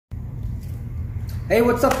Hey,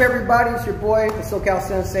 what's up everybody? It's your boy, the SoCal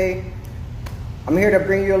Sensei. I'm here to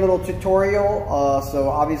bring you a little tutorial. So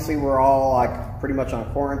obviously we're all like pretty much on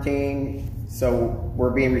quarantine. So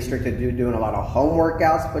we're being restricted to doing a lot of home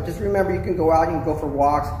workouts. But just remember, you can go out, you can go for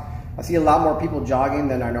walks. I see a lot more people jogging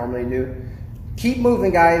than I normally do. Keep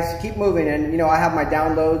moving, guys, keep moving. And you know, I have my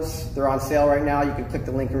downloads, they're on sale right now. You can click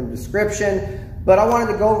the link in the description. But I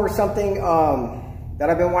wanted to go over something that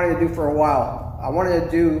I've been wanting to do for a while. I wanted to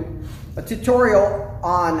do a tutorial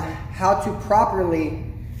on how to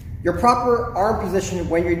your proper arm position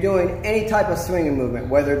when you're doing any type of swinging movement,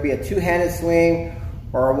 whether it be a two-handed swing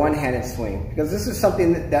or a one-handed swing. Because this is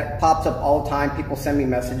something that pops up all the time. People send me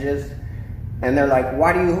messages and they're like,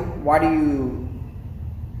 why do you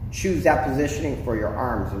choose that positioning for your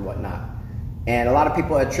arms and whatnot? And a lot of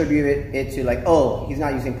people attribute it to like, oh, he's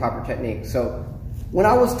not using proper technique. So when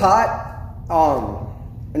I was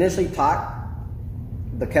initially taught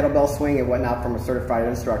the kettlebell swing and whatnot from a certified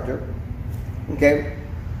instructor, okay,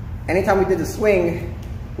 anytime we did the swing,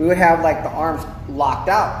 we would have like the arms locked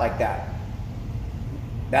out like that.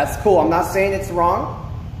 That's cool. I'm not saying it's wrong,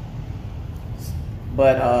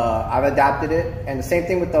 but I've adapted it. And the same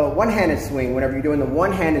thing with the one-handed swing. Whenever you're doing the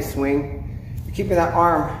one-handed swing, you're keeping that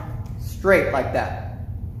arm straight like that,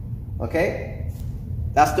 okay?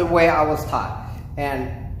 That's the way I was taught.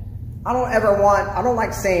 And I don't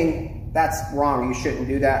like saying that's wrong, you shouldn't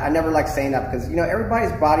do that. I never like saying that because, you know,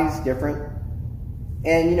 everybody's body's different.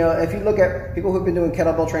 And, you know, if you look at people who've been doing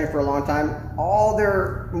kettlebell training for a long time, all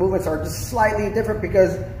their movements are just slightly different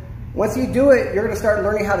because once you do it, you're going to start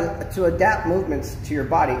learning how to adapt movements to your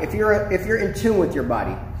body. If you're in tune with your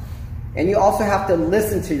body. And you also have to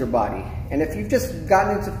listen to your body. And if you've just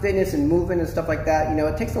gotten into fitness and movement and stuff like that, you know,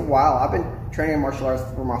 it takes a while. I've been training in martial arts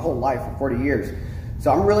for my whole life, for 40 years.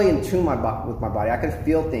 So I'm really in tune with my body. I can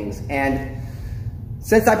feel things. And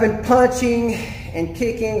since I've been punching and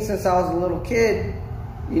kicking since I was a little kid,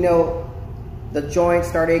 you know, the joints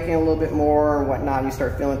start aching a little bit more and whatnot. You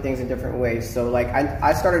start feeling things in different ways. So like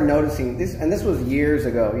I started noticing this, and this was years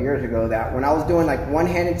ago, that when I was doing like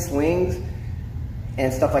one-handed swings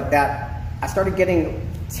and stuff like that, I started getting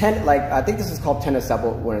I think this is called tennis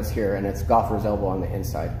elbow when it's here, and it's golfer's elbow on the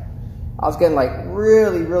inside. I was getting like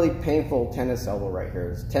really, really painful tennis elbow right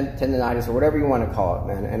here. It's tendonitis or whatever you want to call it,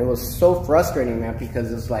 man. And it was so frustrating, man,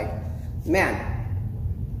 because it's like, man,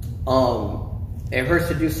 it hurts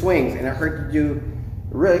to do swings, and it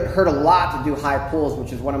really hurt a lot to do high pulls,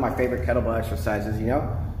 which is one of my favorite kettlebell exercises, you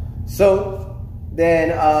know? So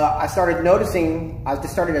then I started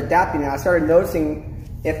adapting, and I started noticing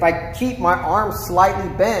if I keep my arm slightly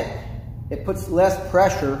bent, it puts less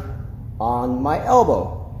pressure on my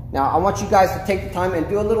elbow. Now, I want you guys to take the time and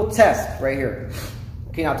do a little test right here.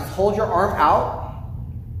 Okay, now just hold your arm out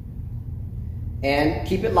and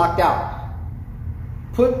keep it locked out.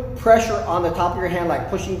 Put pressure on the top of your hand, like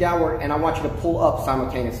pushing downward, and I want you to pull up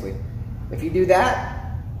simultaneously. If you do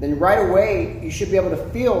that, then right away, you should be able to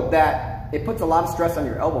feel that it puts a lot of stress on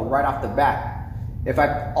your elbow right off the bat. If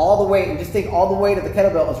I all the way, and just think all the weight of the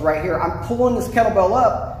kettlebell is right here. I'm pulling this kettlebell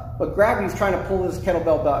up, but gravity's trying to pull this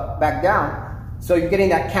kettlebell back down. So you're getting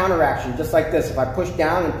that counteraction, just like this. If I push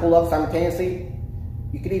down and pull up simultaneously,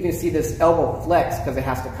 you can even see this elbow flex because it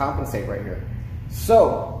has to compensate right here.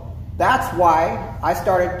 So that's why I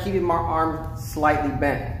started keeping my arm slightly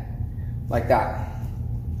bent, like that.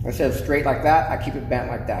 Instead of straight like that, I keep it bent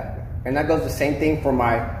like that. And that goes the same thing for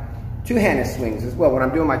my two-handed swings as well. When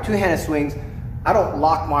I'm doing my two-handed swings, I don't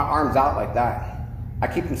lock my arms out like that. I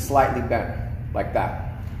keep them slightly bent, like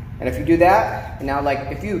that. And if you do that, and now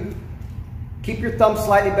like if you keep your thumb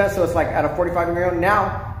slightly bent, so it's like at a 45-degree angle.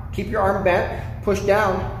 Now, keep your arm bent, push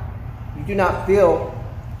down. You do not feel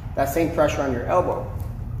that same pressure on your elbow.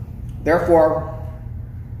 Therefore,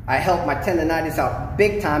 I help my tendonitis out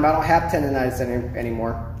big time. I don't have tendonitis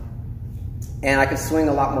anymore. And I can swing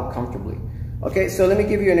a lot more comfortably. Okay, so let me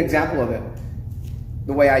give you an example of it,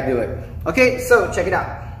 the way I do it. Okay, so check it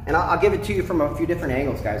out. And I'll give it to you from a few different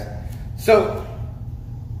angles, guys. So,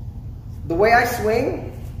 the way I swing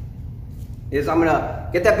is I'm gonna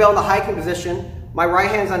get that bell in the hiking position. My right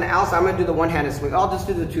hand's on the outside. I'm gonna do the one-handed swing. I'll just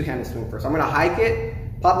do the two-handed swing first. I'm gonna hike it,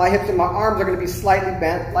 pop my hips, and my arms are gonna be slightly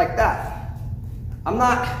bent like that. I'm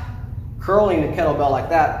not curling the kettlebell like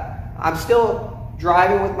that. I'm still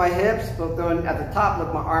driving with my hips, but then at the top,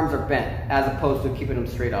 look, my arms are bent, as opposed to keeping them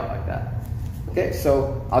straight out like that. Okay,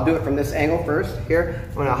 so I'll do it from this angle first. Here,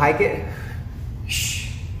 I'm gonna hike it.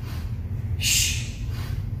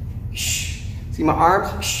 See, my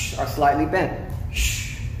arms are slightly bent.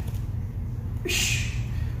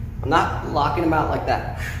 I'm not locking them out like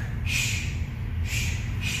that.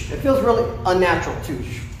 It feels really unnatural too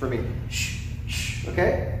for me.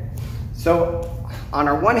 Okay? So on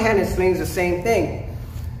our one-handed swings, the same thing.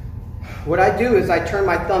 What I do is I turn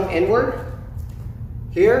my thumb inward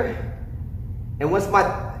here, and once my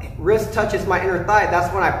wrist touches my inner thigh,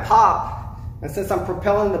 that's when I pop. And since I'm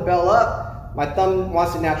propelling the bell up, my thumb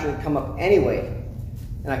wants to naturally come up anyway,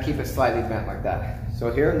 and I keep it slightly bent like that.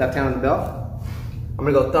 So here, left hand on the bell. I'm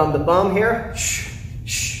gonna go thumb to bum here.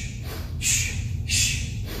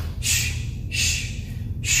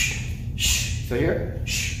 So here,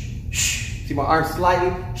 see my arm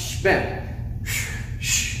slightly bent.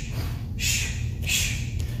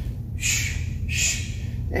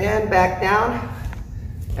 And back down.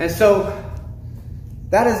 And so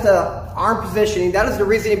that is the arm positioning. That is the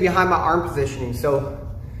reasoning behind my arm positioning. So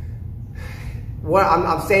what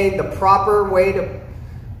I'm saying, the proper way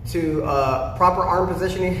to proper arm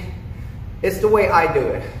positioning, it's the way I do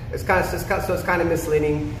it. It's kind of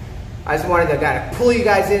misleading. I just wanted to kind of pull you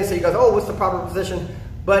guys in so you guys, oh, what's the proper position?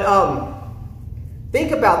 But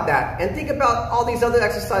think about that, and think about all these other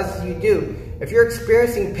exercises you do. If you're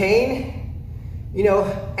experiencing pain, you know,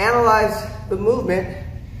 analyze the movement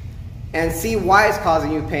and see why it's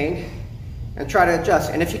causing you pain and try to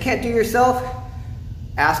adjust. And if you can't do it yourself,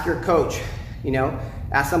 ask your coach, you know,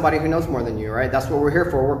 ask somebody who knows more than you, right? That's what we're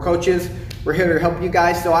here for. We're coaches. We're here to help you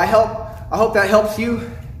guys. So I hope that helps you.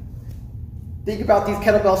 Think about these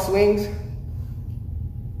kettlebell swings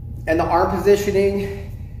and the arm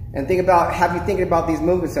positioning, and have you thinking about these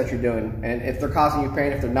movements that you're doing, and if they're causing you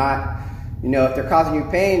pain. If they're not, you know, if they're causing you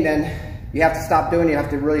pain, then you have to stop doing it. You have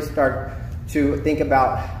to really start to think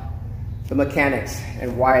about the mechanics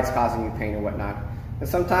and why it's causing you pain and whatnot. And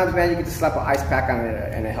sometimes, man, you can just slap an ice pack on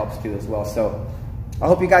it and it helps too as well. So I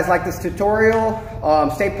hope you guys like this tutorial.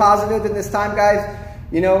 Stay positive in this time, guys.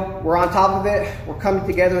 You know, we're on top of it. We're coming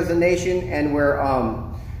together as a nation, and we're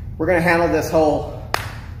gonna handle this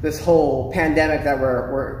whole pandemic that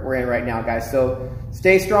we're in right now, guys. So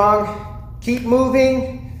stay strong, keep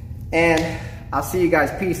moving, and I'll see you guys.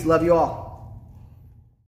 Peace. Love you all.